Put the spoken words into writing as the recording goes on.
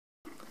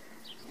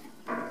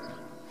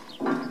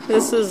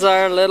This is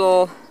our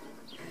little,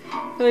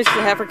 she's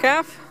a heifer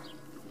calf.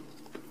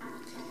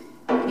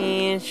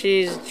 And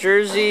she's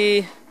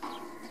Jersey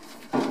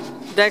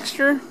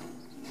Dexter.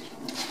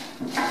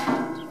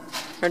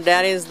 Her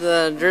daddy's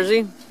the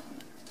Jersey.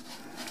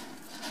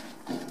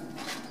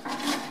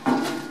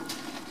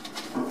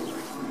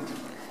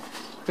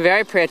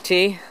 Very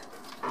pretty.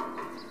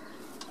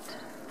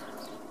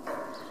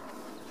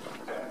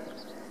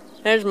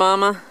 There's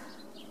Mama.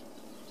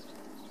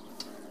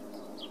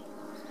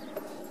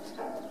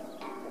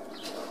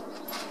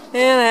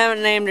 And I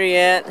haven't named her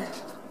yet.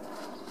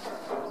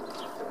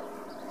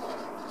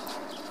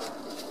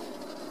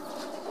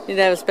 Need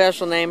to have a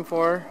special name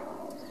for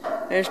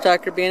her. There's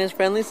Tucker being his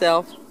friendly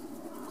self.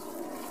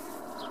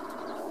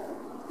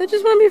 They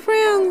just want to be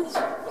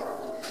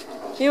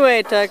friends. You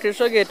wait, Tucker,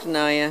 she'll get to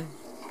know you.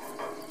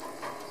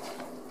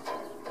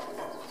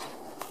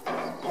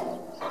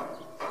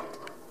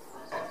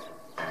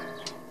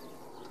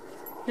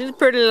 She's a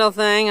pretty little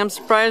thing. I'm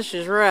surprised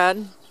she's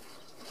red.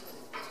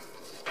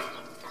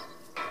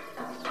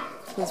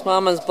 Since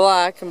Mama's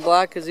black, and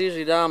black is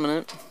usually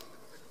dominant.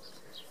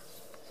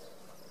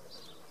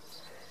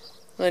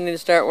 I need to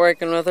start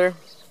working with her.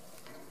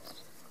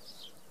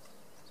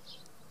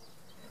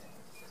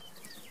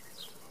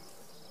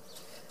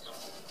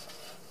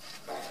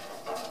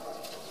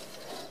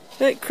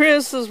 But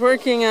Chris is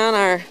working on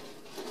our...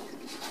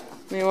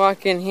 Let me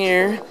walk in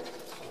here.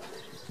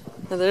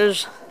 Now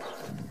there's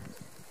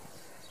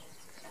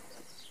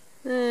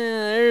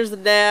the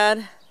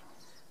dad.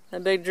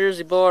 That big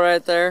Jersey bull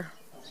right there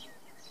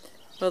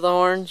with the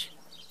horns.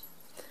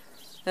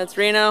 That's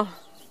Reno.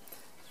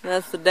 And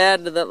that's the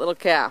dad to that little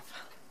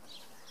calf.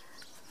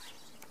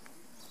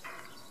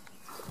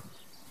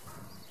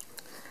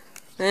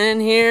 And in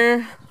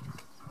here,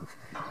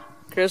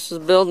 Chris is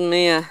building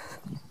me a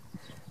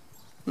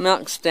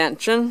milk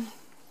stanchion.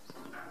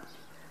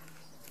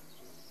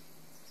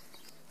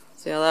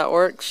 See how that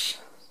works?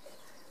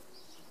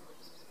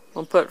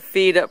 We'll put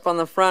feed up on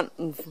the front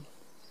in front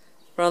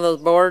of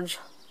those boards.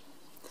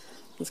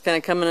 It's kind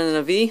of coming in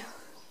a V.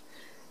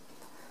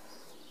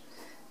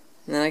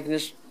 And then I can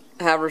just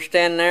have her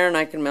stand there and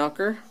I can milk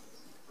her.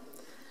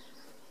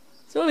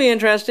 So it'll be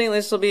interesting. At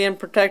least it'll be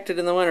protected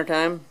in the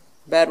wintertime.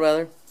 Bad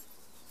weather.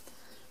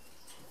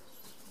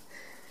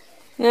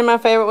 And then my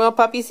favorite little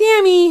puppy,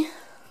 Sammy.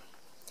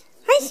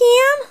 Hi,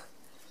 Sam.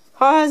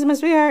 Hi, my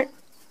sweetheart.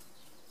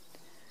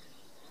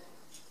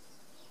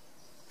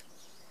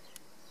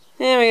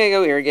 And we gotta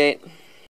go irrigate.